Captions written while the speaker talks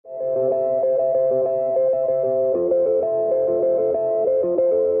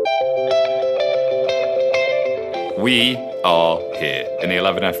We are here in the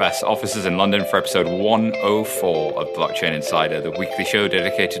 11FS offices in London for episode 104 of Blockchain Insider, the weekly show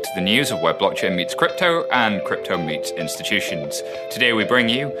dedicated to the news of where blockchain meets crypto and crypto meets institutions. Today we bring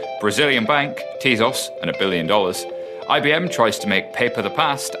you Brazilian bank, Tezos, and $1 billion. IBM tries to make paper the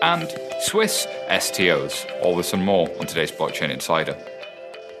past, and Swiss STOs. All this and more on today's Blockchain Insider.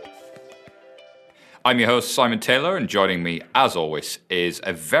 I'm your host, Simon Taylor, and joining me, as always, is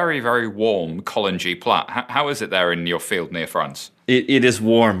a very, very warm Colin G. Platt. How is it there in your field near France? It is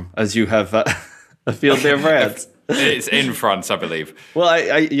warm, as you have a field near France. It's in France, I believe. Well,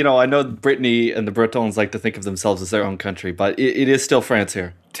 I know Brittany and the Bretons like to think of themselves as their own country, but it is still France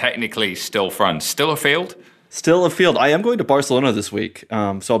here. Technically still France. Still a field? Still a field. I am going to Barcelona this week,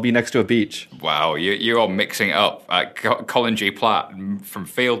 so I'll be next to a beach. Wow, you are mixing it up. Colin G. Platt, from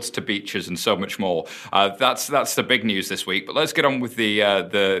fields to beaches and so much more. That's the big news this week. But let's get on with the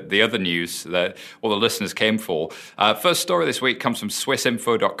other news that all the listeners came for. First story this week comes from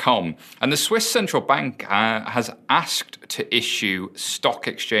SwissInfo.com, and the Swiss central bank has asked to issue stock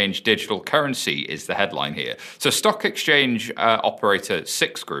exchange digital currency is the headline here. So stock exchange operator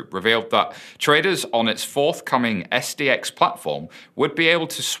Six Group revealed that traders on its forthcoming SDX platform would be able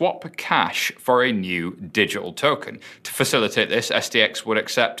to swap cash for a new digital token. To facilitate this, SDX would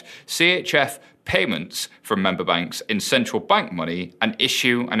accept CHF payments from member banks in central bank money and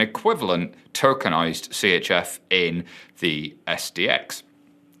issue an equivalent tokenized CHF in the SDX.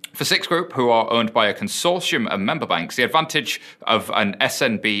 For Six Group, who are owned by a consortium of member banks, the advantage of an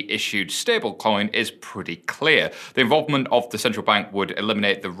SNB-issued stablecoin is pretty clear. The involvement of the central bank would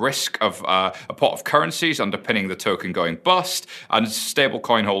eliminate the risk of a pot of currencies underpinning the token going bust, and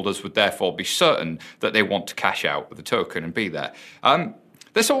stablecoin holders would therefore be certain that they want to cash out with the token and be there.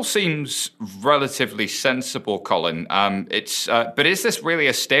 This all seems relatively sensible, Colin. But is this really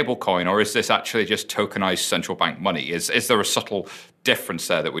a stablecoin, or is this actually just tokenized central bank money? Is there a subtle difference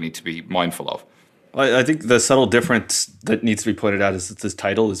there that we need to be mindful of? I think the subtle difference that needs to be pointed out is that this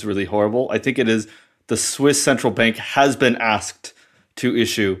title is really horrible. I think it is the Swiss central bank has been asked to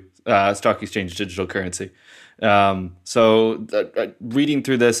issue stock exchange digital currency. Reading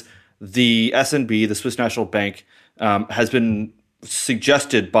through this, the SNB, the Swiss National Bank, has been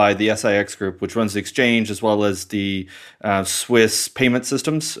suggested by the SIX group, which runs the exchange, as well as the Swiss payment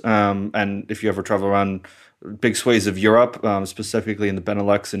systems. And if you ever travel around big swathes of Europe, specifically in the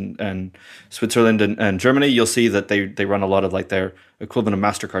Benelux and Switzerland and Germany, you'll see that they run a lot of like their equivalent of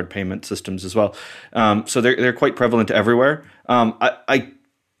MasterCard payment systems as well. So they're quite prevalent everywhere.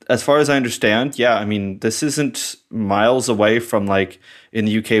 As far as I understand, this isn't miles away from, like, in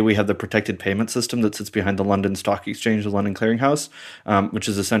the UK, we have the protected payment system that sits behind the London Stock Exchange, the London Clearing House, which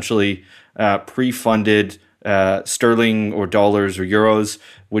is essentially pre-funded sterling or dollars or euros,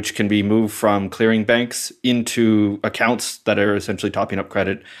 which can be moved from clearing banks into accounts that are essentially topping up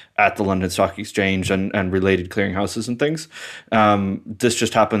credit at the London Stock Exchange and related clearing houses and things. This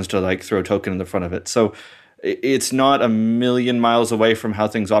just happens to, like, throw a token in the front of it. So it's not a million miles away from how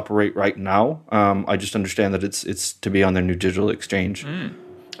things operate right now. I just understand that it's to be on their new digital exchange.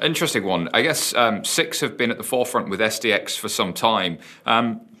 Interesting one. I guess Six have been at the forefront with SDX for some time.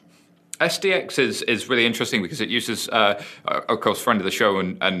 SDX is really interesting because it uses, of course, friend of the show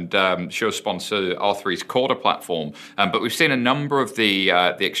and show sponsor R3's Corda platform. But we've seen a number of the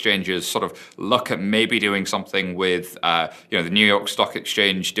exchanges sort of look at maybe doing something with, the New York Stock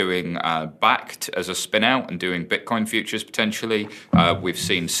Exchange doing Backed as a spin out and doing Bitcoin futures potentially. We've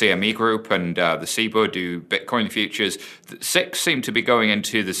seen CME Group and the CBOE do Bitcoin futures. Six seem to be going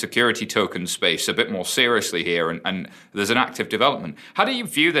into the security token space a bit more seriously here, and there's an active development. How do you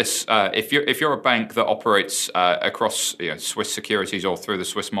view this? If you're a bank that operates across Swiss securities or through the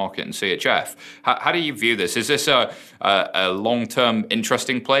Swiss market and CHF, how do you view this? Is this a long-term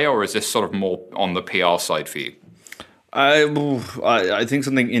interesting play, or is this sort of more on the PR side for you? I think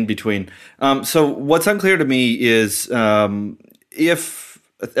something in between. So what's unclear to me is if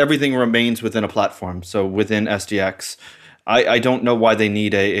everything remains within a platform, so within SDX, I don't know why they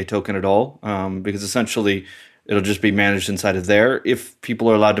need a token at all, because essentially it'll just be managed inside of there. If people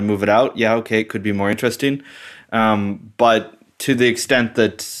are allowed to move it out, it could be more interesting. But to the extent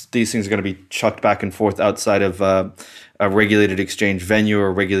that these things are going to be chucked back and forth outside of a regulated exchange venue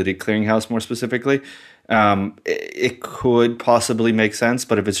or regulated clearinghouse more specifically, it could possibly make sense.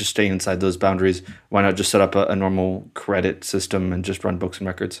 But if it's just staying inside those boundaries, why not just set up a normal credit system and just run books and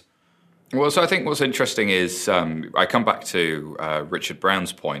records? Well, so I think what's interesting is I come back to Richard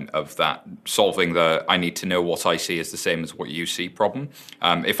Brown's point of that solving the I need to know what I see is the same as what you see problem.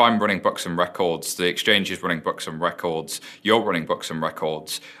 If I'm running books and records, the exchange is running books and records, you're running books and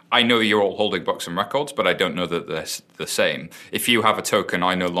records. I know you're all holding books and records, but I don't know that they're the same. If you have a token,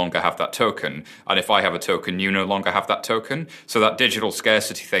 I no longer have that token. And if I have a token, you no longer have that token. So that digital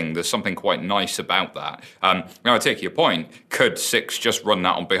scarcity thing, there's something quite nice about that. Now, I take your point. Could SIX just run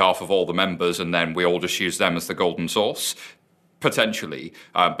that on behalf of all the members and then we all just use them as the golden source? Potentially.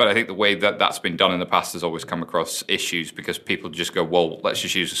 But I think the way that that's been done in the past has always come across issues because people just go, well, let's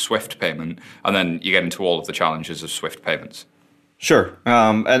just use a SWIFT payment. And then you get into all of the challenges of SWIFT payments. Sure.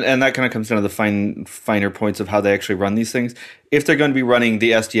 And that kind of comes down to the finer points of how they actually run these things. If they're going to be running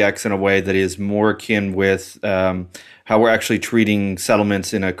the SDX in a way that is more akin with how we're actually treating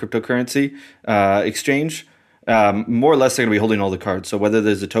settlements in a cryptocurrency exchange, more or less they're going to be holding all the cards. So whether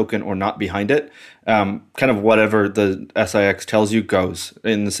there's a token or not behind it, kind of whatever the SIX tells you goes.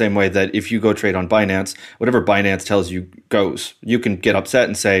 In the same way that if you go trade on Binance, whatever Binance tells you goes. You can get upset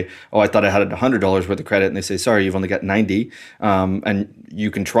and say, oh, I thought I had $100 worth of credit. And they say, sorry, you've only got 90. And you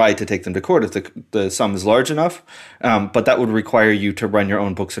can try to take them to court if the sum is large enough. But that would require you to run your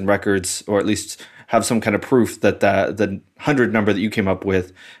own books and records, or at least have some kind of proof that the 100 number that you came up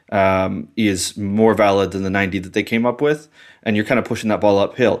with is more valid than the 90 that they came up with. And you're kind of pushing that ball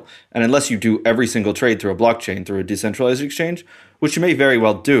uphill. And unless you do every single trade through a blockchain, through a decentralized exchange, which you may very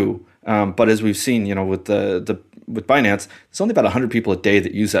well do, but as we've seen, with with Binance, there's only about 100 people a day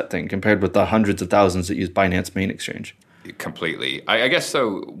that use that thing compared with the hundreds of thousands that use Binance main exchange. Completely. I guess,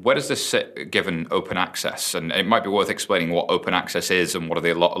 so where does this sit given open access? And it might be worth explaining what open access is and what are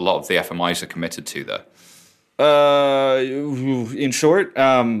a lot of the FMIs are committed to there. In short,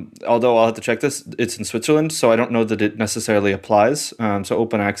 although I'll have to check this, it's in Switzerland, so I don't know that it necessarily applies. So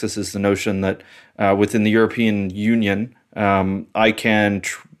open access is the notion that within the European Union, I can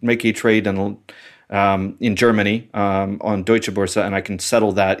make a trade in Germany on Deutsche Börse, and I can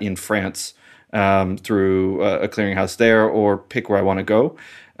settle that in France through a clearinghouse there, or pick where I want to go.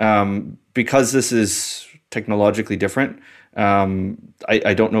 Because this is technologically different,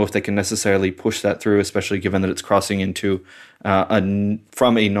 I don't know if they can necessarily push that through, especially given that it's crossing into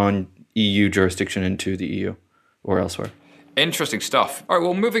from a non-EU jurisdiction into the EU or elsewhere. Interesting stuff. All right,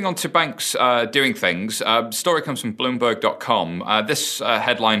 well, moving on to banks doing things. Story comes from Bloomberg.com. This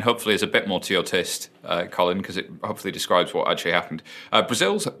headline hopefully is a bit more to your taste, Colin, because it hopefully describes what actually happened.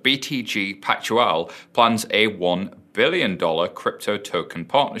 Brazil's BTG Pactual plans a $1 billion crypto token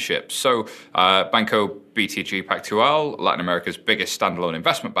partnership. So Banco BTG Pactual, Latin America's biggest standalone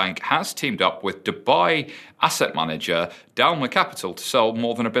investment bank, has teamed up with Dubai asset manager Dalma Capital to sell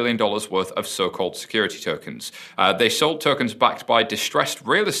more than $1 billion worth of so-called security tokens. They sold tokens backed by distressed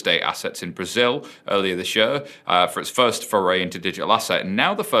real estate assets in Brazil earlier this year for its first foray into digital asset. And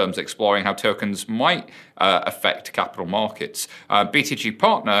now the firm's exploring how tokens might affect capital markets. BTG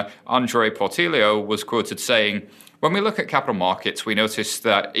partner Andre Portillo was quoted saying, "When we look at capital markets, we notice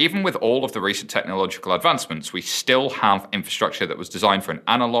that even with all of the recent technological advancements, we still have infrastructure that was designed for an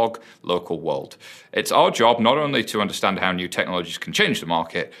analog, local world. It's our job not only to understand how new technologies can change the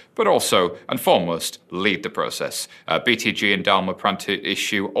market, but also, and foremost, lead the process." BTG and Dalma plan to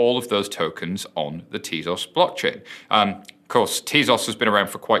issue all of those tokens on the Tezos blockchain. Of course, Tezos has been around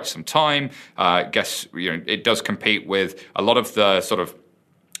for quite some time. I guess it does compete with a lot of the sort of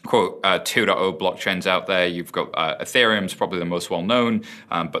quote 2.0 blockchains out there. You've got Ethereum's probably the most well known,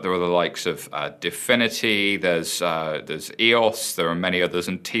 but there are the likes of Definity. There's EOS. There are many others,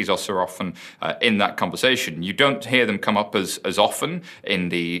 and Tezos are often in that conversation. You don't hear them come up as often in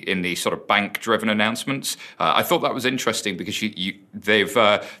the sort of bank driven announcements. I thought that was interesting because they've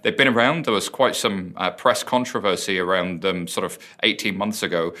been around. There was quite some press controversy around them sort of 18 months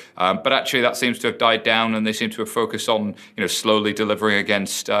ago, but actually that seems to have died down, and they seem to have focused on slowly delivering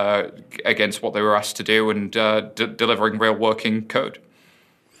against what they were asked to do and delivering real working code.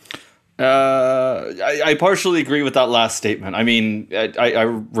 I partially agree with that last statement. I mean, I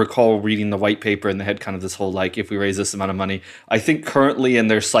recall reading the white paper and they had kind of this whole, like, if we raise this amount of money, I think currently in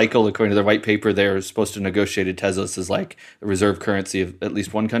their cycle, according to their white paper, they're supposed to negotiate Tezos as like a reserve currency of at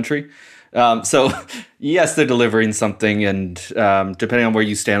least one country. So yes, they're delivering something, and depending on where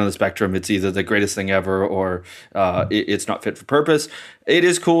you stand on the spectrum, it's either the greatest thing ever or it's not fit for purpose. It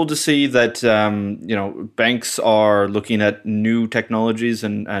is cool to see that banks are looking at new technologies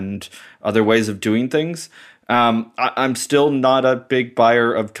and other ways of doing things. I'm still not a big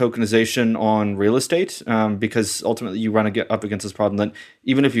buyer of tokenization on real estate because ultimately you run up against this problem that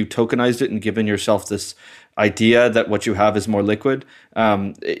even if you tokenized it and given yourself this idea that what you have is more liquid,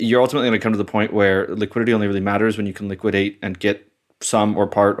 you're ultimately going to come to the point where liquidity only really matters when you can liquidate and get some or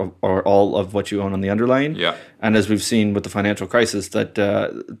part of, or all of what you own on the underlying. Yeah. And as we've seen with the financial crisis, that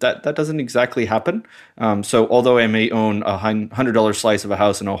doesn't exactly happen. So although I may own a $100 slice of a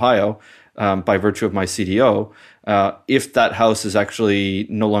house in Ohio, by virtue of my CDO, if that house is actually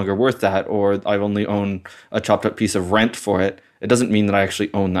no longer worth that, or I only own a chopped up piece of rent for it, it doesn't mean that I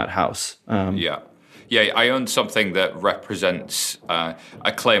actually own that house. Yeah, I own something that represents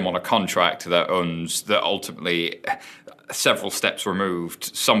a claim on a contract that ultimately, several steps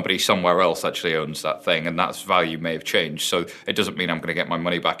removed, somebody somewhere else actually owns that thing, and that's value may have changed. So it doesn't mean I'm going to get my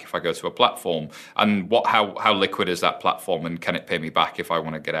money back if I go to a platform. And how liquid is that platform, and can it pay me back if I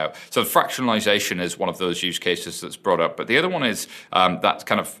want to get out? So fractionalization is one of those use cases that's brought up. But the other one is that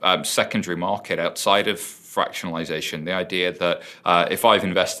kind of secondary market outside of fractionalization, the idea that if I've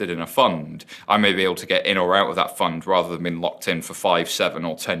invested in a fund, I may be able to get in or out of that fund rather than being locked in for 5, 7,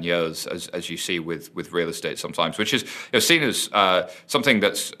 or 10 years, as you see with real estate sometimes, which is seen as something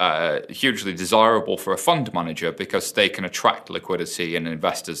that's hugely desirable for a fund manager because they can attract liquidity and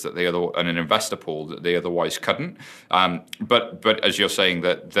investors and an investor pool that they otherwise couldn't. But as you're saying,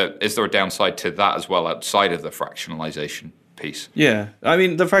 that is there a downside to that as well outside of the fractionalization piece? Yeah. I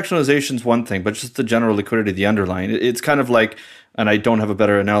mean, the fractionalization is one thing, but just the general liquidity of the underlying. It's kind of like, and I don't have a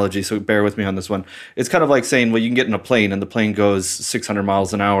better analogy, so bear with me on this one. It's kind of like saying, well, you can get in a plane and the plane goes 600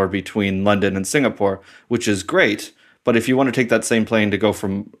 miles an hour between London and Singapore, which is great. But if you want to take that same plane to go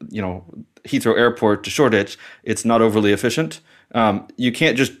from, Heathrow Airport to Shoreditch, it's not overly efficient. You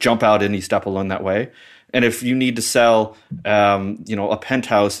can't just jump out any step along that way. And if you need to sell, a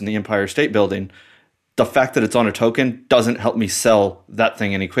penthouse in the Empire State Building, the fact that it's on a token doesn't help me sell that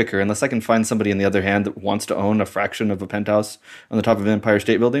thing any quicker unless I can find somebody on the other hand that wants to own a fraction of a penthouse on the top of an Empire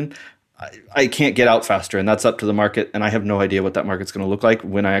State Building. I can't get out faster, and that's up to the market, and I have no idea what that market's going to look like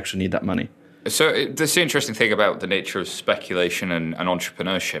when I actually need that money. So that's the interesting thing about the nature of speculation and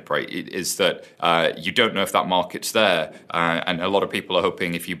entrepreneurship, right? Is that you don't know if that market's there, and a lot of people are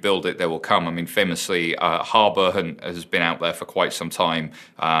hoping if you build it, they will come. I mean, famously, Harbour has been out there for quite some time,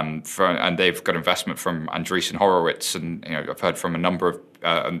 and they've got investment from Andreessen Horowitz, and I've heard from a number of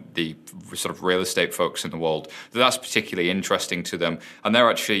the sort of real estate folks in the world, that's particularly interesting to them. And they're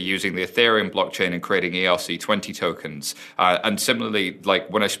actually using the Ethereum blockchain and creating ERC20 tokens. And similarly, like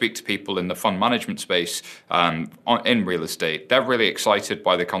when I speak to people in the fund management space in real estate, they're really excited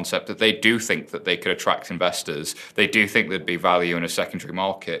by the concept that they do think that they could attract investors. They do think there'd be value in a secondary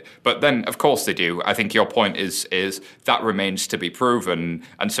market. But then, of course, they do. I think your point is that remains to be proven.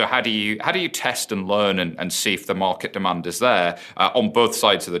 And so how do you test and learn and see if the market demand is there on both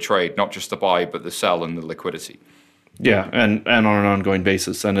sides of the trade, not just the buy, but the sell and the liquidity? Yeah, and on an ongoing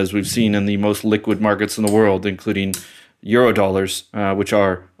basis. And as we've seen in the most liquid markets in the world, including Eurodollars, which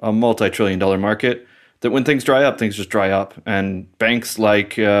are a multi-trillion-dollar market, that when things dry up, things just dry up. And banks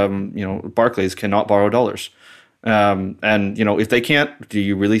like Barclays cannot borrow dollars. And if they can't, do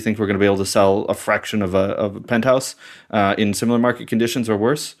you really think we're going to be able to sell a fraction of a penthouse in similar market conditions or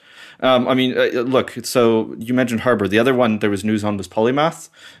worse? Look, so you mentioned Harbour. The other one there was news on was Polymath.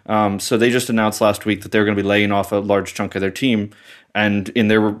 So they just announced last week that they're going to be laying off a large chunk of their team. And in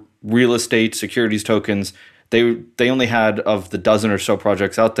their real estate securities tokens, they only had, of the dozen or so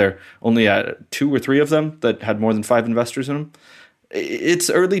projects out there, only 2 or 3 of them that had more than 5 investors in them. It's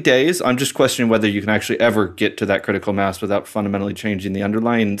early days. I'm just questioning whether you can actually ever get to that critical mass without fundamentally changing the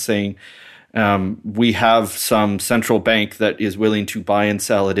underlying and saying, we have some central bank that is willing to buy and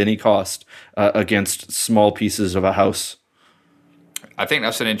sell at any cost against small pieces of a house. I think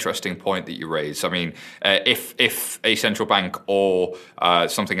that's an interesting point that you raise. I mean, if a central bank or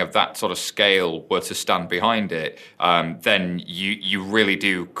something of that sort of scale were to stand behind it, then you really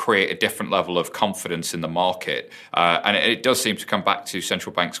do create a different level of confidence in the market. And it does seem to come back to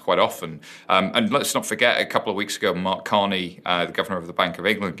central banks quite often. And let's not forget, a couple of weeks ago, Mark Carney, the governor of the Bank of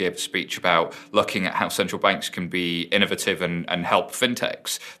England, gave a speech about looking at how central banks can be innovative and help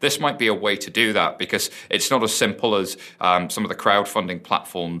fintechs. This might be a way to do that because it's not as simple as some of the crowdfunding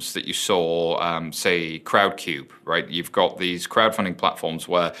platforms that you saw, say Crowdcube, right? You've got these crowdfunding platforms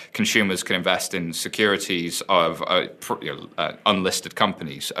where consumers can invest in securities of unlisted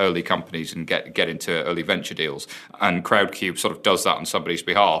companies, early companies, and get into early venture deals. And Crowdcube sort of does that on somebody's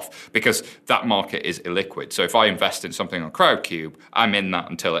behalf because that market is illiquid. So if I invest in something on Crowdcube, I'm in that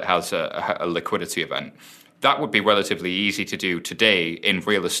until it has a liquidity event. that would be relatively easy to do today in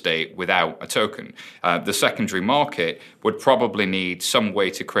real estate without a token. The secondary market would probably need some way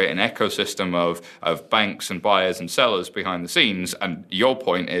to create an ecosystem of banks and buyers and sellers behind the scenes. And your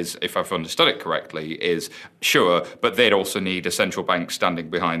point is, if I've understood it correctly, is sure, but they'd also need a central bank standing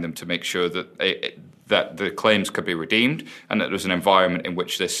behind them to make sure that that the claims could be redeemed and that there was an environment in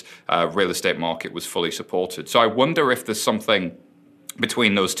which this real estate market was fully supported. So I wonder if there's something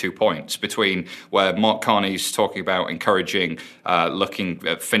between those 2 points, between where Mark Carney's talking about encouraging looking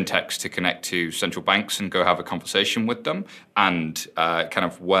at fintechs to connect to central banks and go have a conversation with them, and kind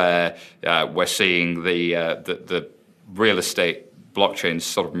of where we're seeing the real estate blockchains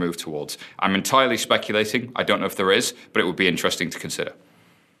sort of move towards. I'm entirely speculating. I don't know if there is, but it would be interesting to consider.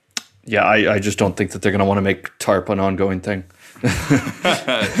 Yeah, I just don't think that they're going to want to make TARP an ongoing thing.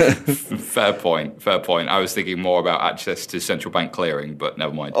 Fair point. I was thinking more about access to central bank clearing, but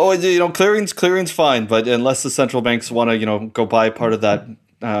never mind. Oh, clearing's fine, but unless the central banks want to, go buy part of that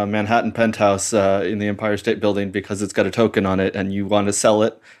Manhattan penthouse in the Empire State Building because it's got a token on it, and you want to sell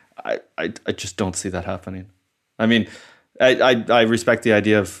it, I just don't see that happening. I mean, I respect the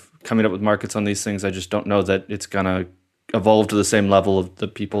idea of coming up with markets on these things. I just don't know that it's gonna evolve to the same level of the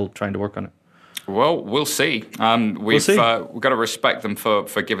people trying to work on it. Well, we'll see. We've got to respect them for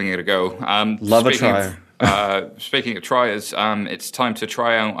giving it a go. Love a trier. Speaking of triers, it's time to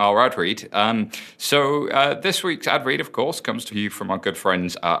try out our ad read. So this week's ad read, of course, comes to you from our good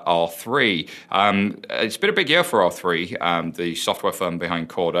friends at R3. It's been a big year for R3, the software firm behind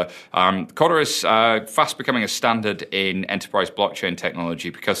Corda. Corda is fast becoming a standard in enterprise blockchain technology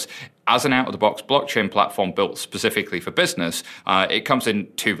because as an out-of-the-box blockchain platform built specifically for business, it comes in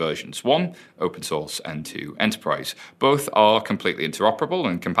 2 versions. 1, open source, and 2, enterprise. Both are completely interoperable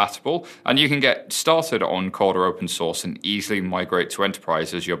and compatible, and you can get started on Corda open source and easily migrate to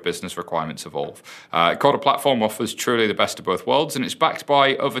enterprise as your business requirements evolve. Corda platform offers truly the best of both worlds, and it's backed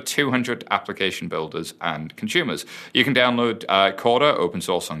by over 200 application builders and consumers. You can download Corda open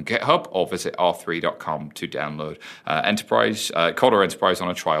source on GitHub or visit r3.com to download Corda Enterprise on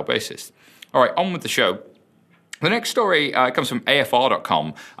a trial basis. All right, on with the show. The next story comes from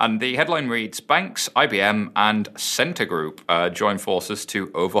AFR.com, and the headline reads, Banks, IBM, and Center Group join forces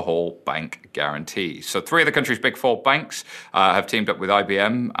to overhaul bank guarantees. So 3 of the country's big 4 banks have teamed up with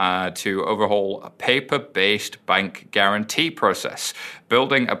IBM to overhaul a paper-based bank guarantee process,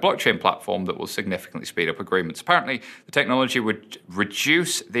 building a blockchain platform that will significantly speed up agreements. Apparently, the technology would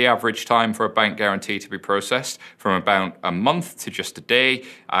reduce the average time for a bank guarantee to be processed from about a month to just a day.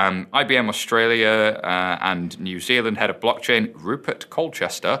 IBM Australia and New Zealand head of blockchain, Rupert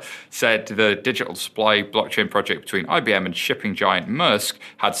Colchester, said the digital supply blockchain project between IBM and shipping giant Maersk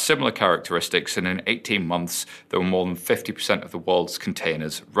had similar characteristics, and in 18 months, there were more than 50% of the world's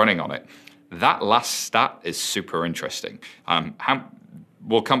containers running on it. That last stat is super interesting.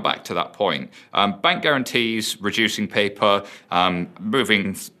 We'll come back to that point. Bank guarantees, reducing paper,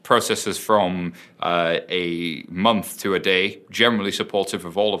 moving processes from a month to a day, generally supportive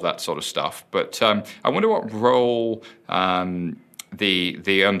of all of that sort of stuff. But I wonder what role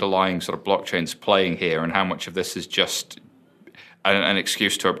the underlying sort of blockchain's playing here, and how much of this is just an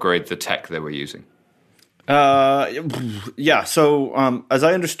excuse to upgrade the tech they were using. Yeah. So, as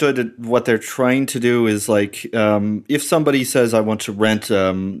I understood it, what they're trying to do is like, if somebody says, I want to rent,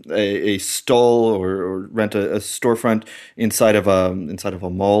 a stall or rent a storefront inside of a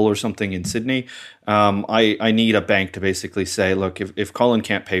mall or something in Sydney, I need a bank to basically say, look, if Colin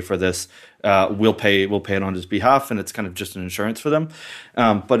can't pay for this, we'll pay it on his behalf, and it's kind of just an insurance for them.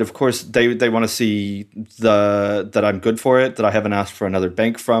 But of course, they want to see that I'm good for it, that I haven't asked for another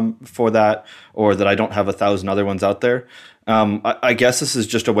bank for that, or that I don't have 1,000 other ones out there. I guess this is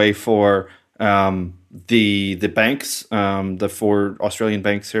just a way for the banks, the 4 Australian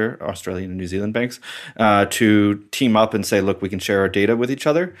banks here, Australian and New Zealand banks, to team up and say, look, we can share our data with each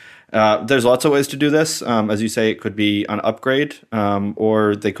other. There's lots of ways to do this. As you say, it could be an upgrade,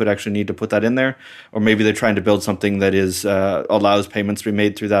 or they could actually need to put that in there, or maybe they're trying to build something that is allows payments to be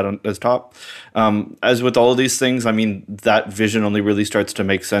made through that as top. As with all of these things, I mean, that vision only really starts to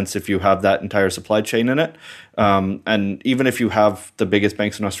make sense if you have that entire supply chain in it. And even if you have the biggest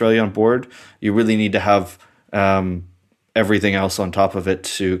banks in Australia on board, you really need to have everything else on top of it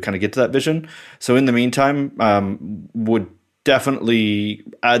to kind of get to that vision. So in the meantime, would definitely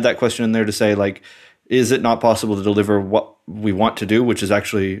add that question in there to say, like, is it not possible to deliver what we want to do, which is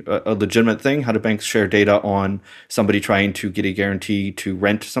actually a legitimate thing? How do banks share data on somebody trying to get a guarantee to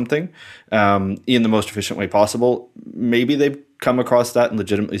rent something in the most efficient way possible? Maybe they come across that and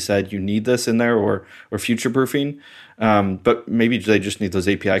legitimately said you need this in there or future proofing. But maybe they just need those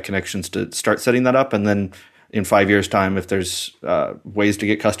API connections to start setting that up, and then in 5 years' time, if there's ways to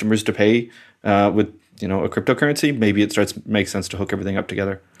get customers to pay with a cryptocurrency, maybe it starts to make sense to hook everything up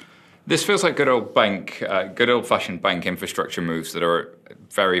together. This feels like good old-fashioned bank infrastructure moves that are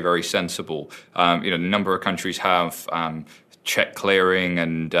very, very sensible. A number of countries have check clearing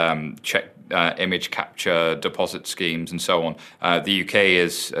and check image capture deposit schemes and so on. The UK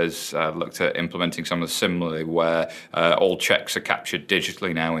has looked at implementing some of the similarly, where all checks are captured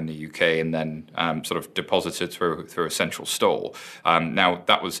digitally now in the UK and then sort of deposited through a central store. Now,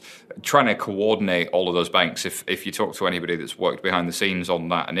 that was trying to coordinate all of those banks. If you talk to anybody that's worked behind the scenes on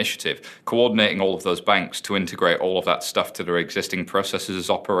that initiative, coordinating all of those banks to integrate all of that stuff to their existing processes,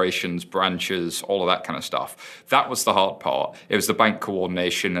 operations, branches, all of that kind of stuff. That was the hard part. It was the bank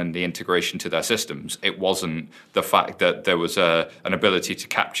coordination and the integration to their systems. It wasn't the fact that there was an ability to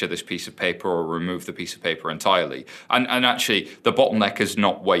capture this piece of paper or remove the piece of paper entirely. And actually, the bottleneck is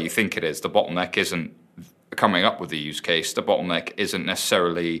not where you think it is. The bottleneck isn't coming up with the use case. The bottleneck isn't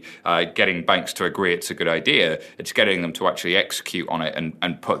necessarily getting banks to agree it's a good idea. It's getting them to actually execute on it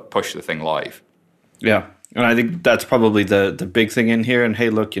and push the thing live. Yeah. And I think that's probably the big thing in here. And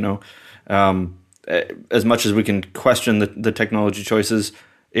hey, look, as much as we can question the technology choices,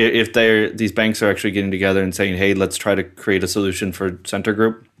 if these banks are actually getting together and saying, hey, let's try to create a solution for Center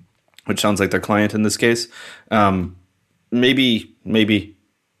Group, which sounds like their client in this case, maybe.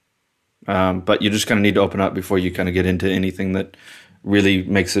 But you just kind of need to open up before you kind of get into anything that really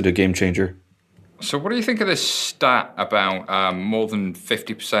makes it a game changer. So what do you think of this stat about more than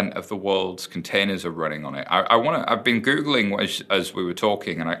 50% of the world's containers are running on it? I've been Googling as we were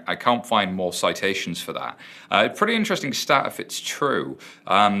talking, and I can't find more citations for that. Pretty interesting stat if it's true.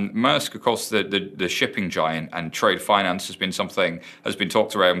 Maersk, of course, the shipping giant, and trade finance has been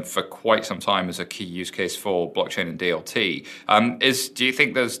talked around for quite some time as a key use case for blockchain and DLT. Do you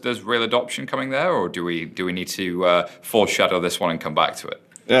think there's real adoption coming there, or do we need to foreshadow this one and come back to it?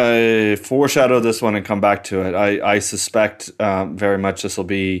 Foreshadow this one and come back to it. I suspect very much this will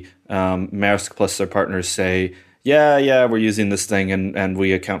be Maersk plus their partners say, yeah, we're using this thing and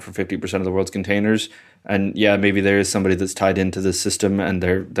we account for 50% of the world's containers. And yeah, maybe there is somebody that's tied into this system and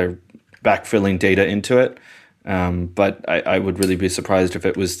they're backfilling data into it. But I would really be surprised if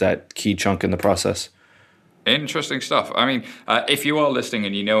it was that key chunk in the process. Interesting stuff. I mean, if you are listening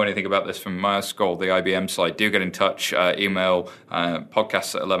and you know anything about this from Maersk or the IBM side, do get in touch. Email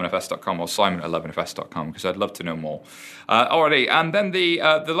podcasts@11fs.com or simon@11fs.com because I'd love to know more. Alrighty, and then the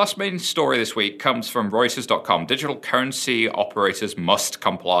last main story this week comes from Reuters.com. Digital currency operators must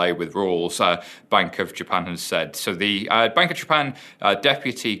comply with rules, Bank of Japan has said. So the Bank of Japan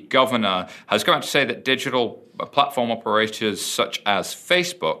deputy governor has come out to say that digital platform operators such as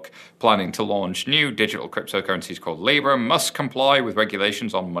Facebook, planning to launch new digital cryptocurrencies called Libra, must comply with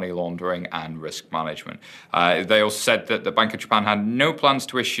regulations on money laundering and risk management. They also said that the Bank of Japan had no plans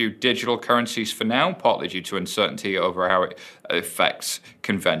to issue digital currencies for now, partly due to uncertainty over how it affects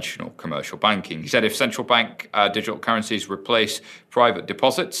conventional commercial banking. He said if central bank digital currencies replace private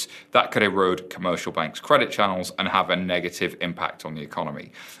deposits, that could erode commercial banks' credit channels and have a negative impact on the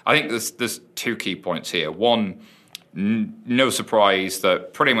economy. I think there's two key points here. One, no surprise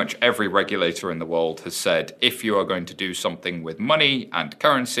that pretty much every regulator in the world has said if you are going to do something with money and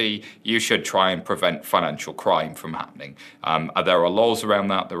currency, you should try and prevent financial crime from happening. There are laws around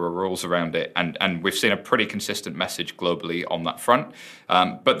that, there are rules around it, and we've seen a pretty consistent message globally on that front.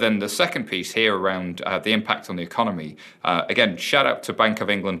 But then the second piece here around the impact on the economy, again, shout out to Bank of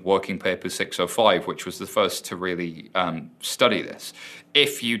England Working Paper 605, which was the first to really study this.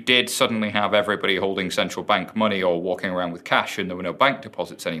 If you did suddenly have everybody holding central bank money or walking around with cash and there were no bank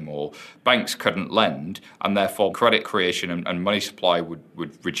deposits anymore, banks couldn't lend, and therefore credit creation and money supply would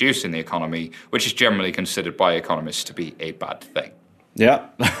reduce in the economy, which is generally considered by economists to be a bad thing. Yeah,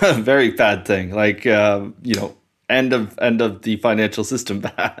 very bad thing. Like, end of the financial system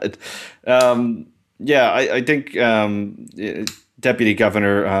bad. I think Deputy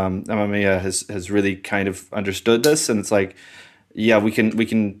Governor Amamiya has really kind of understood this, and it's like, yeah, we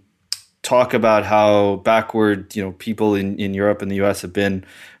can talk about how backward people in Europe and the US have been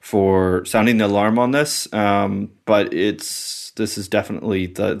for sounding the alarm on this, but this is definitely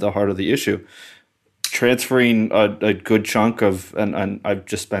the heart of the issue. Transferring a good chunk of, and I've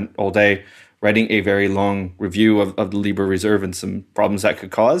just spent all day writing a very long review of the Libra Reserve and some problems that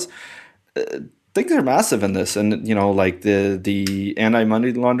could cause. Things are massive in this, and like the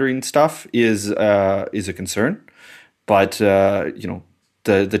anti-money laundering stuff is a concern. But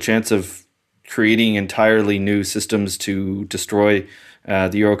the chance of creating entirely new systems to destroy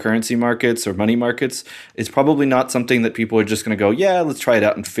the euro currency markets or money markets, it's probably not something that people are just going to go, yeah, let's try it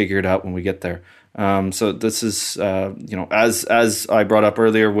out and figure it out when we get there. So this is, as I brought up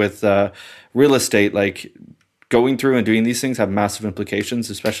earlier with real estate, like going through and doing these things have massive implications,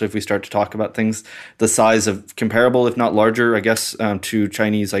 especially if we start to talk about things the size of comparable, if not larger, I guess, to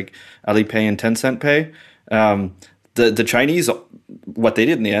Chinese like Alipay and Tencent Pay. The Chinese, what they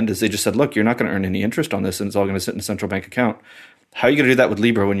did in the end is they just said, look, you're not going to earn any interest on this, and it's all going to sit in a central bank account. How are you going to do that with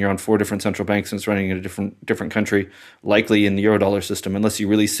Libra when you're on 4 different central banks and it's running in a different country, likely in the Eurodollar system, unless you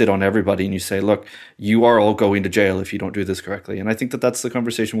really sit on everybody and you say, look, you are all going to jail if you don't do this correctly. And I think that that's the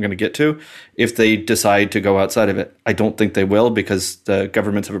conversation we're going to get to if they decide to go outside of it. I don't think they will, because the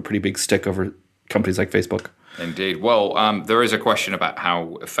governments have a pretty big stick over companies like Facebook. Indeed. Well, there is a question about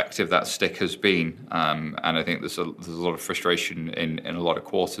how effective that stick has been, and I think there's a lot of frustration in a lot of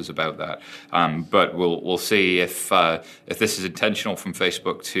quarters about that. But we'll see if this is intentional from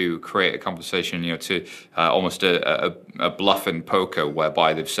Facebook to create a conversation, to almost a bluff in poker,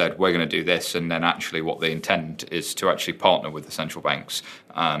 whereby they've said we're going to do this, and then actually what they intend is to actually partner with the central banks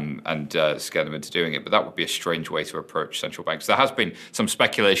and scare them into doing it. But that would be a strange way to approach central banks. There has been some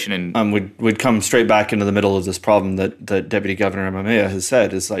speculation in... We'd come straight back into the middle of this problem that Deputy Governor Mamea has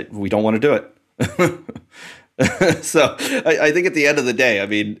said is like, we don't want to do it. So I think at the end of the day, I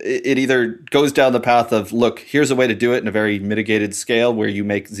mean, it either goes down the path of, look, here's a way to do it in a very mitigated scale where you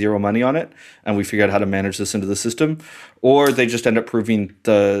make zero money on it, and we figure out how to manage this into the system, or they just end up proving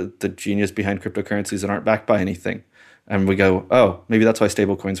the genius behind cryptocurrencies that aren't backed by anything. And we go, oh, maybe that's why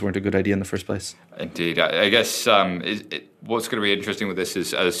stablecoins weren't a good idea in the first place. Indeed. I guess what's going to be interesting with this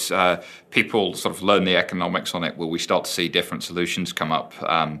is as people sort of learn the economics on it, will we start to see different solutions come up?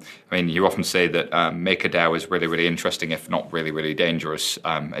 I mean, you often say that MakerDAO is really, really interesting, if not really, really dangerous.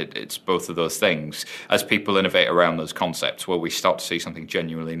 It's both of those things. As people innovate around those concepts, will we start to see something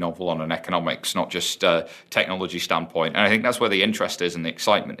genuinely novel on an economics, not just technology standpoint? And I think that's where the interest is and the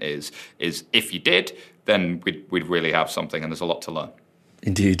excitement is if you did, then we'd really have something, and there's a lot to learn.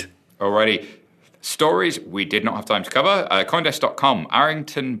 Indeed. Alrighty. Stories we did not have time to cover. Coindesk.com,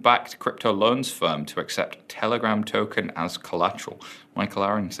 Arrington-backed crypto loans firm to accept Telegram token as collateral. Michael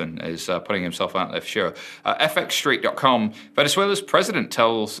Arrington is putting himself out there for sure. FXstreet.com, Venezuela's president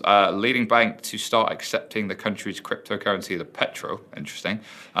tells leading bank to start accepting the country's cryptocurrency, the Petro. Interesting.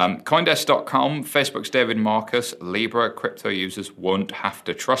 Coindesk.com, Facebook's David Marcus, Libra crypto users won't have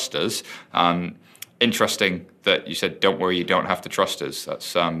to trust us. Interesting that you said, don't worry, you don't have to trust us.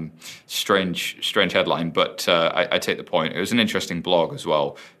 That's strange headline, but I take the point. It was an interesting blog as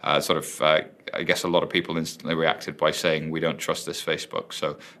well. I guess a lot of people instantly reacted by saying, we don't trust this Facebook.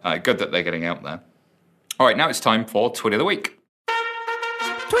 So good that they're getting out there. All right, now it's time for Tweet of the Week.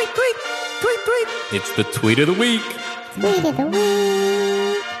 Tweet, tweet, tweet, tweet. It's the Tweet of the Week. Tweet of the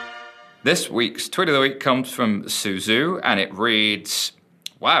Week. This week's Tweet of the Week comes from Suzu, and it reads...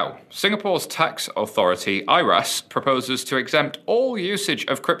 Wow. Singapore's tax authority, IRAS, proposes to exempt all usage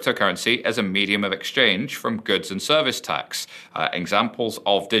of cryptocurrency as a medium of exchange from goods and service tax. Examples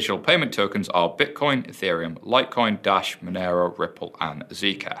of digital payment tokens are Bitcoin, Ethereum, Litecoin, Dash, Monero, Ripple, and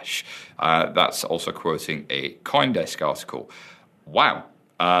Zcash. That's also quoting a CoinDesk article. Wow.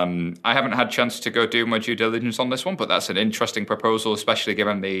 I haven't had a chance to go do my due diligence on this one, but that's an interesting proposal, especially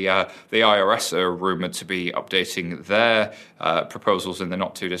given the IRS are rumoured to be updating their proposals in the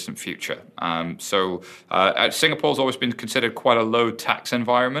not-too-distant future. Singapore's always been considered quite a low-tax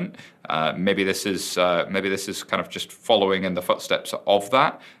environment. Maybe this is kind of just following in the footsteps of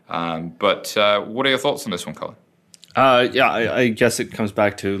that. But what are your thoughts on this one, Colin? I guess it comes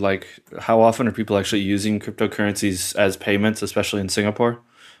back to, like, how often are people actually using cryptocurrencies as payments, especially in Singapore?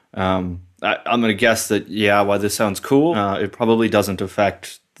 I'm going to guess that, while this sounds cool, it probably doesn't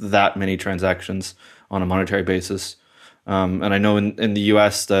affect that many transactions on a monetary basis. And I know in the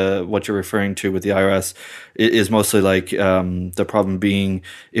US, what you're referring to with the IRS is mostly like the problem being,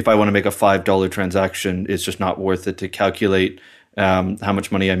 if I want to make a $5 transaction, it's just not worth it to calculate how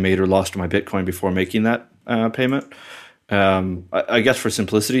much money I made or lost on my Bitcoin before making that payment. I guess for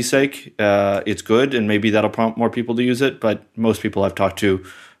simplicity's sake, it's good, and maybe that'll prompt more people to use it. But most people I've talked to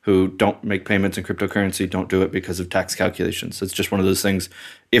who don't make payments in cryptocurrency don't do it because of tax calculations. It's just one of those things.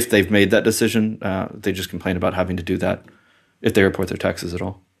 If they've made that decision, they just complain about having to do that if they report their taxes at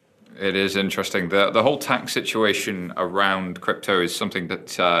all. It is interesting. The whole tax situation around crypto is something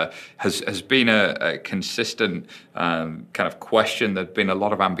that has been a consistent kind of question. There's been a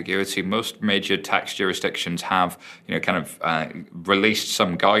lot of ambiguity. Most major tax jurisdictions have, kind of released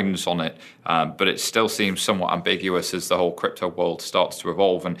some guidance on it, but it still seems somewhat ambiguous as the whole crypto world starts to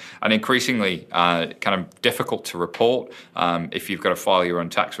evolve and increasingly kind of difficult to report if you've got to file your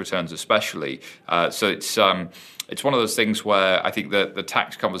own tax returns, especially. So it's one of those things where I think that the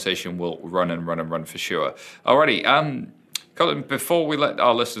tax conversation will run and run and run for sure. Alrighty, Colin, before we let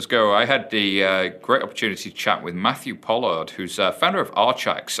our listeners go, I had the great opportunity to chat with Matthew Pollard, who's founder of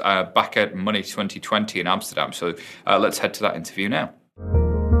Archax, back at Money 2020 in Amsterdam. So let's head to that interview now.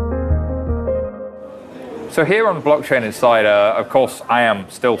 So here on Blockchain Insider, of course, I am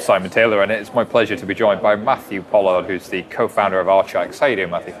still Simon Taylor, and it's my pleasure to be joined by Matthew Pollard, who's the co-founder of Archax. How are you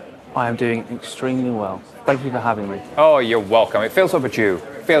doing, Matthew? I am doing extremely well. Thank you for having me. Oh, you're welcome. It feels overdue.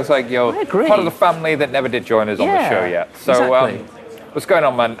 It feels like you're part of the family that never did join us on the show yet. So, exactly. What's going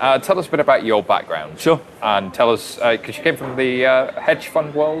on, man? Tell us a bit about your background. Sure. And tell us, because you came from the hedge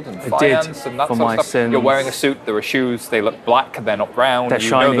fund world and finance and that for sort my of stuff. sins. You're wearing a suit, there are shoes, they look black, they're not brown. They're you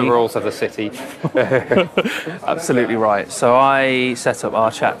shiny. know the rules of the city. Absolutely right. So I set up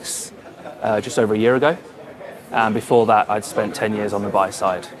Archax just over a year ago. And before that, I'd spent 10 years on the buy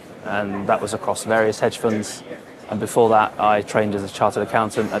side. And that was across various hedge funds. And before that, I trained as a chartered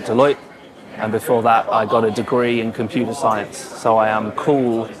accountant at Deloitte. And before that, I got a degree in computer science. So I am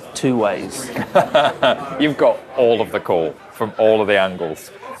cool two ways. You've got all of the cool from all of the angles.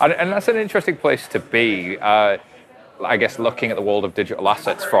 And that's an interesting place to be, I guess, looking at the world of digital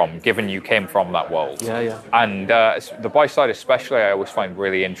assets from, given you came from that world. Yeah. And the buy side especially, I always find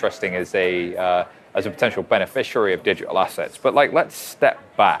really interesting as a potential beneficiary of digital assets. But let's step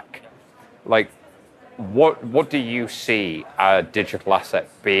back. What do you see a digital asset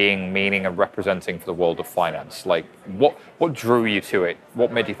being, meaning, and representing for the world of finance? What drew you to it?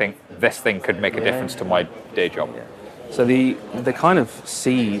 What made you think this thing could make a difference to my day job? Yeah. So the kind of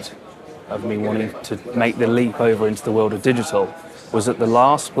seed of me wanting to make the leap over into the world of digital was at the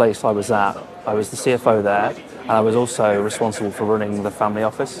last place I was at. I was the CFO there, and I was also responsible for running the family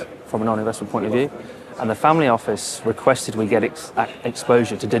office from a non-investment point of view. And the family office requested we get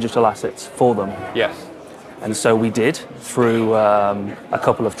exposure to digital assets for them. Yes. And so we did through a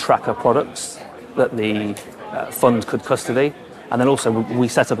couple of tracker products that the fund could custody. And then also we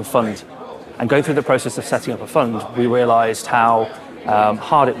set up a fund. And going through the process of setting up a fund, we realized how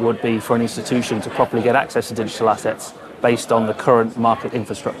hard it would be for an institution to properly get access to digital assets based on the current market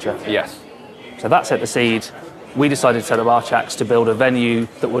infrastructure. Yes. So that set the seed. We decided to set up Archax to build a venue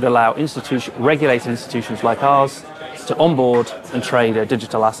that would allow regulated institutions like ours to onboard and trade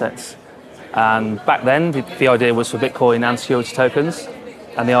digital assets. And back then, the idea was for Bitcoin and security tokens.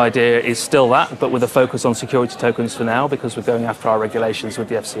 And the idea is still that, but with a focus on security tokens for now, because we're going after our regulations with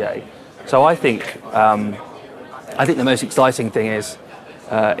the FCA. So I think the most exciting thing is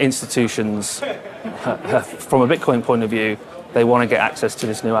institutions, from a Bitcoin point of view, they want to get access to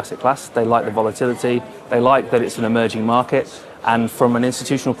this new asset class. They like the volatility. They like that it's an emerging market. And from an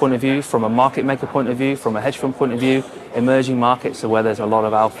institutional point of view, from a market maker point of view, from a hedge fund point of view, emerging markets are where there's a lot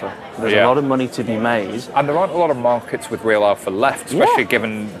of alpha. There's a lot of money to be made. And there aren't a lot of markets with real alpha left, especially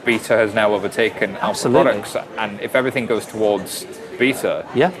given beta has now overtaken alpha products. And if everything goes towards beta,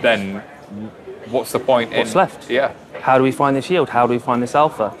 then what's the point? What's left? Yeah. How do we find this yield? How do we find this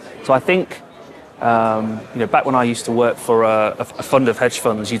alpha? So I think, back when I used to work for a fund of hedge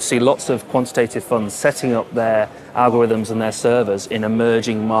funds, you'd see lots of quantitative funds setting up their algorithms and their servers in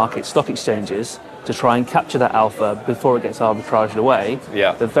emerging market stock exchanges to try and capture that alpha before it gets arbitraged away.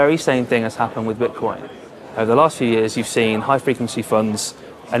 Yeah. The very same thing has happened with Bitcoin. Over the last few years, you've seen high-frequency funds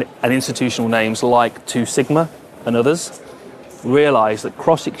and institutional names like Two Sigma and others realize that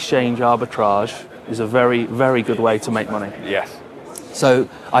cross-exchange arbitrage is a very, very good way to make money. Yes. So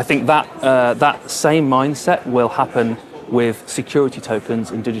I think that same mindset will happen with security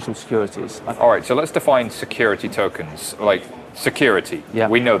tokens and digital securities. All right, so let's define security tokens. Like security,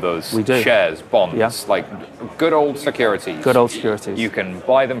 we know those. We do. Shares, bonds, like good old securities. Good old securities. You can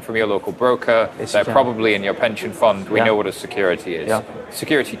buy them from your local broker. Yes, They're you can. probably in your pension fund. We know what a security is. Yeah.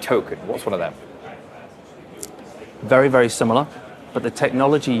 Security token, what's one of them? Very, very similar, but the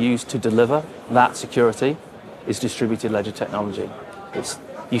technology used to deliver that security is distributed ledger technology.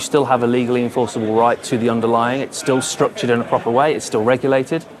 You still have a legally enforceable right to the underlying. It's still structured in a proper way. It's still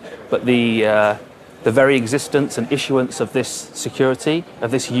regulated, but the very existence and issuance of this security,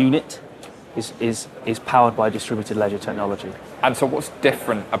 of this unit, is powered by distributed ledger technology. And so what's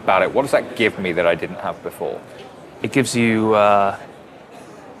different about it? What does that give me that I didn't have before? It gives you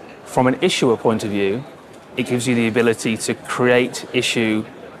from an issuer point of view, it gives you the ability to create, issue,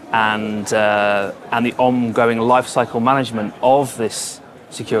 and the ongoing life cycle management of this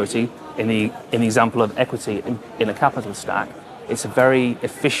security. In the example of equity in a capital stack, it's a very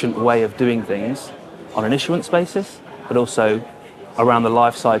efficient way of doing things on an issuance basis, but also around the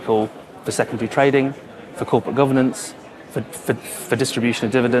life cycle for secondary trading, for corporate governance, for distribution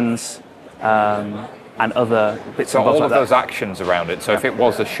of dividends, and other bits and bobs. So all like of that. those actions around it. So if it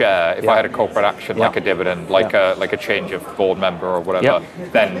was a share, if I had a corporate action like a dividend, like a change of board member or whatever,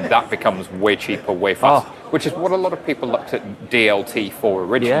 then that becomes way cheaper, way faster. Which is what a lot of people looked at DLT for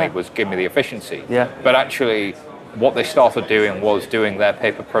originally, was give me the efficiency. But actually, what they started doing was doing their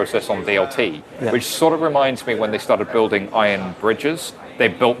paper process on DLT, which sort of reminds me when they started building iron bridges. They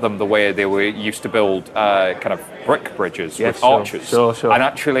built them the way they were used to build kind of brick bridges with arches. Sure. And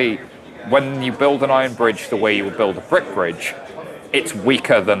actually, when you build an iron bridge the way you would build a brick bridge, it's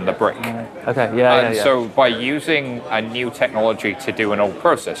weaker than the brick. Okay, So by using a new technology to do an old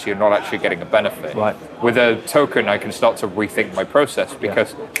process, you're not actually getting a benefit. Right. With a token, I can start to rethink my process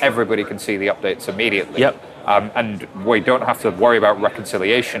because everybody can see the updates immediately. And we don't have to worry about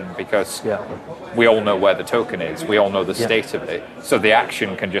reconciliation because we all know where the token is. We all know the state of it. So the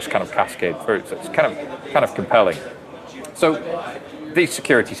action can just kind of cascade through. So it's kind of compelling. So these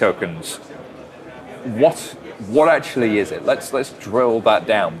security tokens, what actually is it? Let's drill that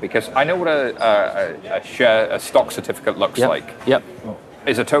down because I know what a stock certificate looks like.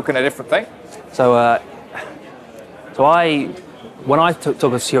 Is a token a different thing? When I talk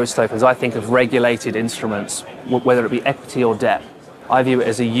of security tokens, I think of regulated instruments, whether it be equity or debt. I view it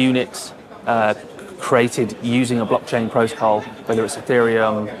as a unit created using a blockchain protocol, whether it's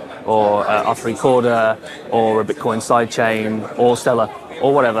Ethereum or R3 Corda or a Bitcoin sidechain or Stellar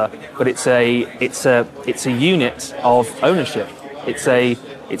or whatever. But it's a unit of ownership. It's a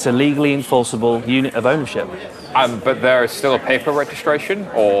legally enforceable unit of ownership. But there is still a paper registration,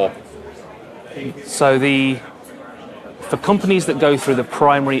 or for companies that go through the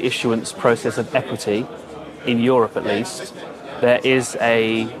primary issuance process of equity, in Europe at least, there is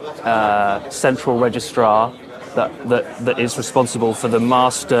a central registrar that is responsible for the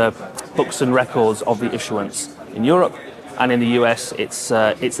master books and records of the issuance. In Europe and in the US, it's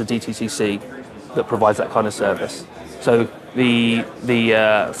the DTCC that provides that kind of service. So the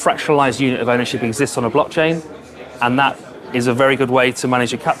fractionalized unit of ownership exists on a blockchain, and that is a very good way to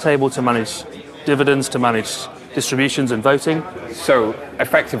manage a cap table, to manage dividends, to manage distributions and voting. So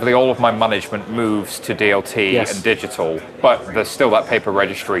effectively all of my management moves to DLT and digital, but there's still that paper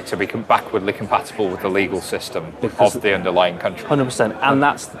registry to be backwardly compatible with the legal system of the underlying country. 100%.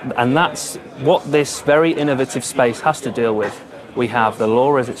 And that's what this very innovative space has to deal with. We have the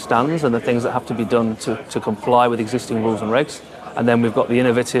law as it stands and the things that have to be done to comply with existing rules and regs. And then we've got the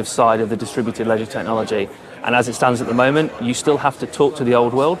innovative side of the distributed ledger technology. And as it stands at the moment, you still have to talk to the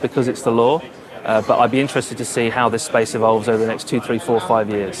old world because it's the law. But I'd be interested to see how this space evolves over the next 2, 3, 4, 5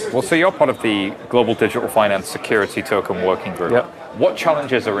 years. Well, so you're part of the Global Digital Finance Security Token Working Group. What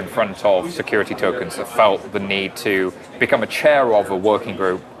challenges are in front of security tokens that felt the need to become a chair of a working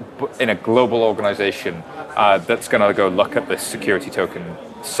group in a global organization that's going to go look at this security token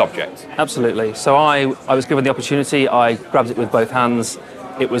subject? Absolutely. So I was given the opportunity. I grabbed it with both hands.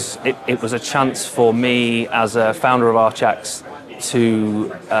 It was a chance for me as a founder of Archax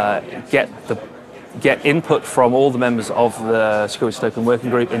to get input from all the members of the Security Token Working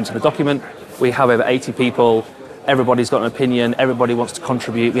Group into the document. We have over 80 people. Everybody's got an opinion. Everybody wants to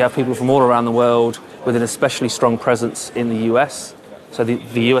contribute. We have people from all around the world with an especially strong presence in the US. So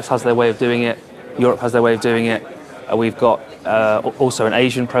the US has their way of doing it. Europe has their way of doing it. We've got also an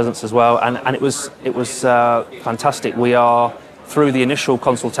Asian presence as well. And it was fantastic. We are through the initial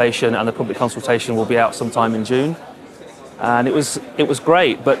consultation, and the public consultation will be out sometime in June. And it was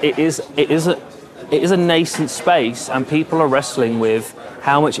great, but it is a nascent space, and people are wrestling with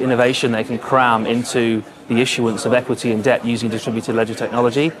how much innovation they can cram into the issuance of equity and debt using distributed ledger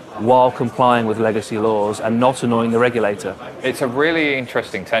technology while complying with legacy laws and not annoying the regulator. It's a really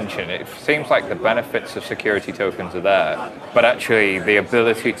interesting tension. It seems like the benefits of security tokens are there, but actually the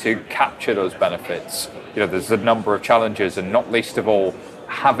ability to capture those benefits, there's a number of challenges, and not least of all,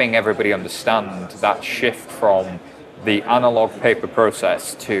 having everybody understand that shift from the analog paper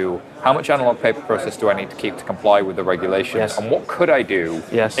process to how much analog paper process do I need to keep to comply with the regulations, Yes. and what could I do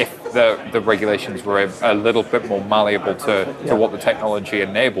Yes. if the regulations were a little bit more malleable to what the technology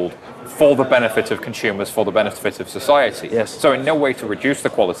enabled for the benefit of consumers, for the benefit of society. Yes. So in no way to reduce the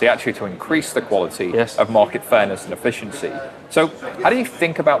quality, actually to increase the quality Yes. of market fairness and efficiency. So how do you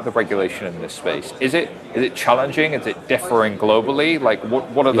think about the regulation in this space? Is it challenging? Is it differing globally? Like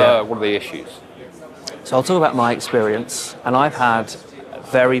what are the issues? So I'll talk about my experience, and I've had a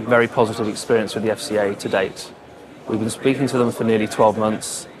very, very positive experience with the FCA to date. We've been speaking to them for nearly 12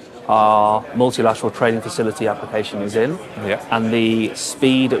 months. Our multilateral trading facility application is in, and the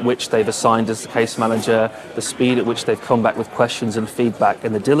speed at which they've assigned us the case manager, the speed at which they've come back with questions and feedback,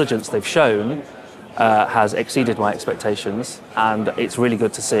 and the diligence they've shown has exceeded my expectations, and it's really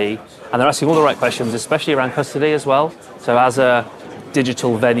good to see. And they're asking all the right questions, especially around custody as well. So as a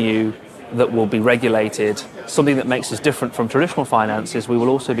digital venue that will be regulated, something that makes us different from traditional finance is we will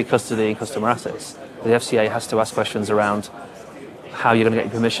also be custodying customer assets. The FCA has to ask questions around how you're going to get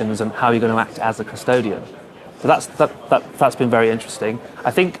your permissions and how you're going to act as a custodian. So that's been very interesting.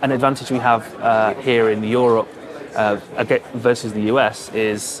 I think an advantage we have here in Europe versus the US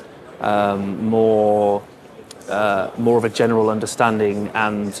is more of a general understanding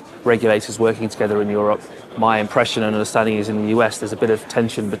and regulators working together in Europe. My impression and understanding is in the US there's a bit of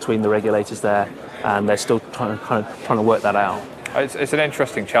tension between the regulators there, and they're still trying to work that out. It's an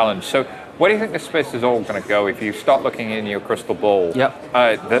interesting challenge. So where do you think this space is all going to go if you start looking in your crystal ball? Yep.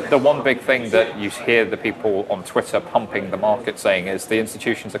 The one big thing that you hear the people on Twitter pumping the market saying is the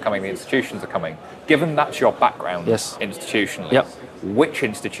institutions are coming, the institutions are coming. Given that's your background institutionally, Yep. which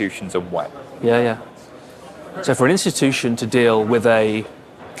institutions and when? Yeah. So for an institution to deal with a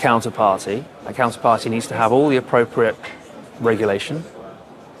counterparty needs to have all the appropriate regulation.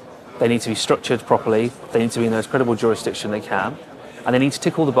 They need to be structured properly. They need to be in the most credible jurisdiction they can. And they need to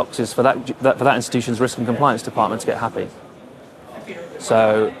tick all the boxes for that institution's risk and compliance department to get happy.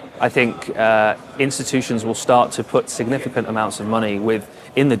 So I think institutions will start to put significant amounts of money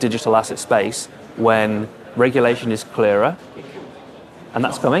in the digital asset space when regulation is clearer, and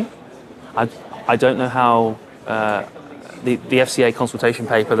that's coming. I don't know how the FCA consultation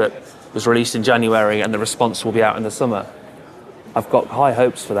paper that was released in January and the response will be out in the summer. I've got high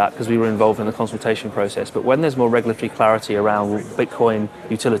hopes for that because we were involved in the consultation process. But when there's more regulatory clarity around Bitcoin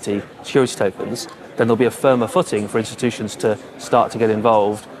utility security tokens, then there'll be a firmer footing for institutions to start to get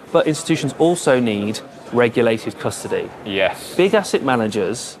involved. But institutions also need regulated custody. Yes. Big asset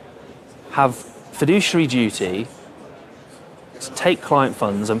managers have fiduciary duty to take client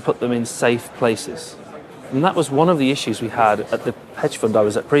funds and put them in safe places. And that was one of the issues we had at the hedge fund I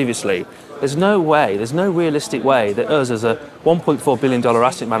was at previously. There's no realistic way that us as a $1.4 billion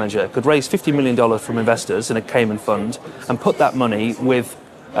asset manager could raise $50 million from investors in a Cayman fund and put that money with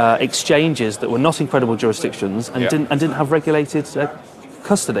exchanges that were not in credible jurisdictions and didn't have regulated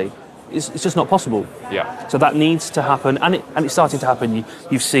custody. It's just not possible. Yeah. So that needs to happen, and it's starting to happen.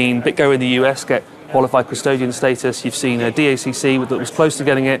 You've seen BitGo in the US get qualified custodian status. You've seen a DACC that was close to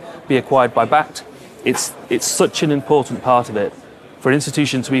getting it be acquired by BACT. It's such an important part of it. For an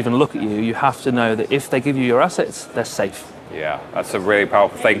institution to even look at you, you have to know that if they give you your assets, they're safe. Yeah, that's a really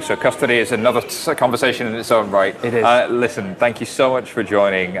powerful thing. So custody is another conversation in its own right. It is. Listen, thank you so much for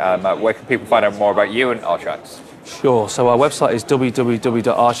joining. Where can people find out more about you and Archax? Sure. So our website is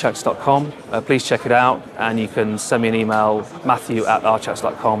www.archax.com. Please check it out, and you can send me an email,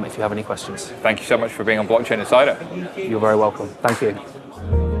 matthew@archax.com, if you have any questions. Thank you so much for being on Blockchain Insider. You're very welcome. Thank you.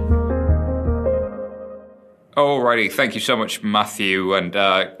 Alrighty, thank you so much, Matthew. And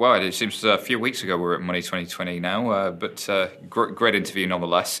well, it seems a few weeks ago we were at Money 2020 now, but great interview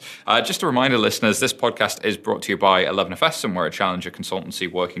nonetheless. Just a reminder, listeners, this podcast is brought to you by 11FS, and we're a challenger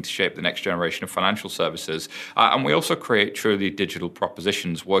consultancy working to shape the next generation of financial services. And we also create truly digital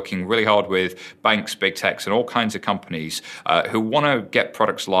propositions, working really hard with banks, big techs, and all kinds of companies who want to get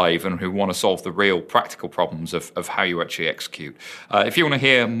products live and who want to solve the real practical problems of how you actually execute. If you want to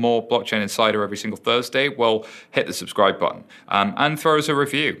hear more Blockchain Insider every single Thursday, well, hit the subscribe button and throw us a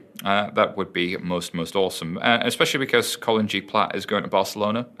review. That would be most awesome, especially because Colin G. Platt is going to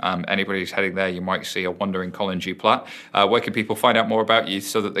Barcelona. Anybody who's heading there, you might see a wandering Colin G. Platt. Where can people find out more about you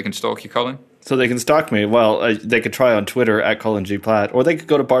so that they can stalk you, Colin? So they can stalk me. Well, they could try on Twitter at Colin G. Platt, or they could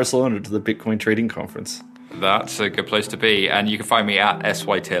go to Barcelona to the Bitcoin Trading Conference. That's a good place to be. And you can find me at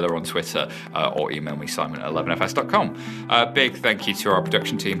SYTaylor on Twitter or email me, simon@11fs.com. Big thank you to our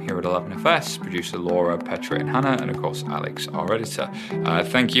production team here at 11FS, producer Laura, Petra and Hannah, and of course Alex, our editor.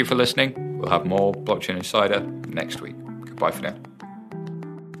 Thank you for listening. We'll have more Blockchain Insider next week. Goodbye for now.